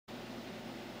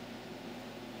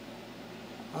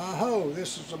Ho,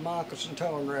 this is the Moccasin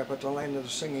Telegraph at the land of the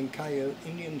Singing Coyote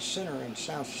Indian Center in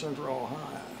south central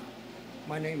Ohio.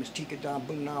 My name is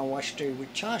Tikadabuna Washte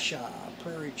Wichasha,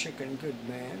 Prairie Chicken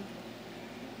Goodman.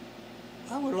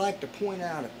 I would like to point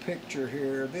out a picture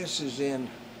here. This is in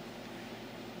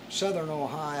southern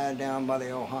Ohio, down by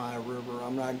the Ohio River.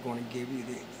 I'm not going to give you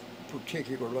the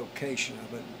particular location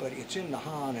of it, but it's in the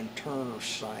Hahn and Turner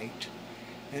site.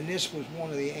 And this was one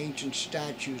of the ancient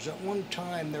statues. At one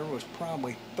time there was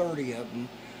probably 30 of them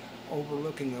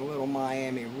overlooking the Little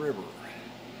Miami River.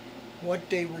 What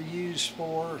they were used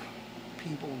for,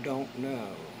 people don't know.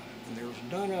 And there's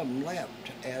none of them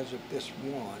left as of this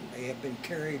one. They have been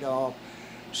carried off,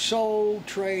 sold,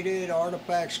 traded,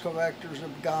 artifacts collectors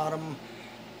have got them,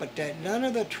 but that none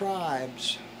of the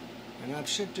tribes, and I've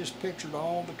sent this picture to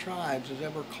all the tribes, has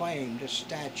ever claimed this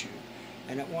statue.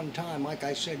 And at one time, like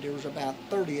I said, there was about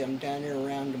 30 of them down there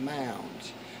around the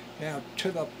mounds. Now,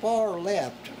 to the far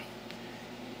left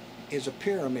is a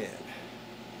pyramid.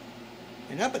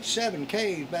 And up at 7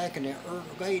 Caves back in the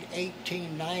late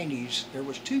 1890s, there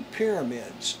was 2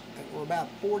 pyramids that were about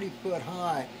 40 foot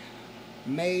high,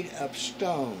 made of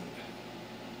stone.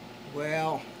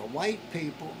 Well, the white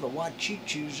people, the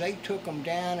Wachichus, they took them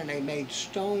down and they made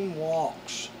stone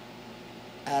walks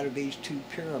out of these 2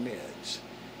 pyramids.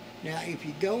 Now, if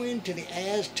you go into the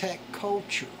Aztec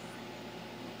culture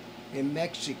in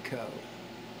Mexico,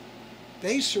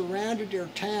 they surrounded their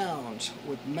towns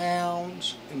with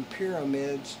mounds and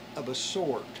pyramids of a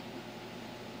sort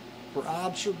for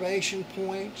observation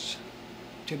points,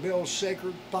 to build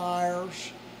sacred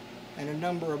fires, and a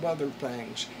number of other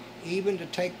things, even to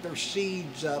take their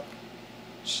seeds up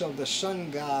so the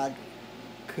sun god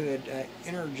could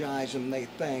energize them, they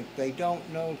think. They don't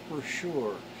know for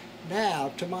sure.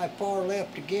 Now, to my far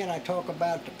left again, I talk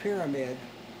about the pyramid.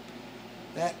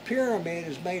 That pyramid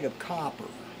is made of copper.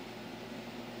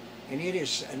 And it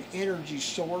is an energy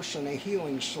source and a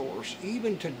healing source.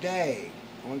 Even today,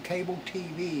 on cable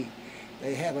TV,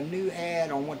 they have a new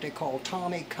ad on what they call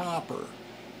Tommy Copper.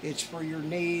 It's for your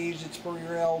knees, it's for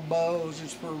your elbows,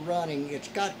 it's for running. It's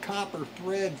got copper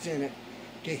threads in it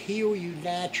to heal you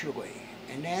naturally.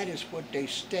 And that is what they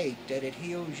state, that it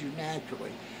heals you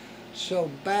naturally.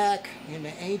 So back in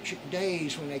the ancient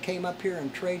days when they came up here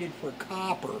and traded for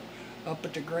copper up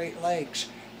at the Great Lakes,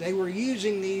 they were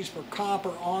using these for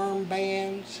copper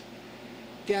armbands,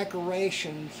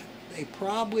 decorations. They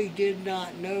probably did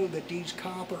not know that these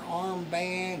copper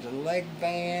armbands and leg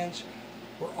bands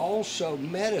were also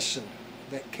medicine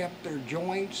that kept their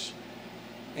joints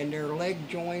and their leg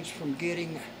joints from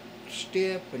getting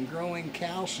stiff and growing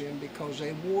calcium, because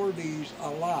they wore these a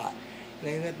lot.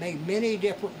 They made many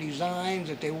different designs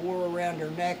that they wore around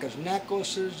their neck as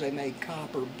necklaces. They made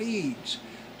copper beads.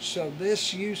 So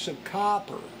this use of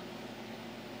copper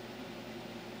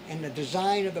and the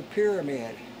design of the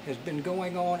pyramid has been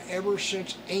going on ever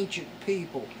since ancient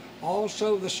people.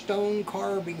 Also, the stone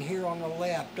carving here on the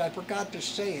left, I forgot to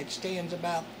say, it stands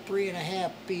about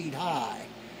 3.5 feet high.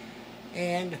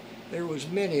 And there was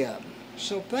many of them.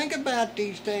 So think about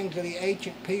these things of the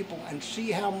ancient people and see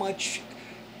how much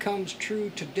comes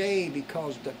true today,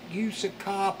 because the use of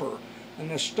copper and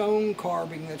the stone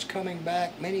carving that's coming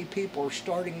back, many people are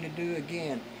starting to do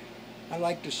again. I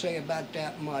like to say about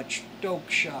that much.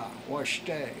 Doksha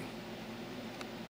Washte.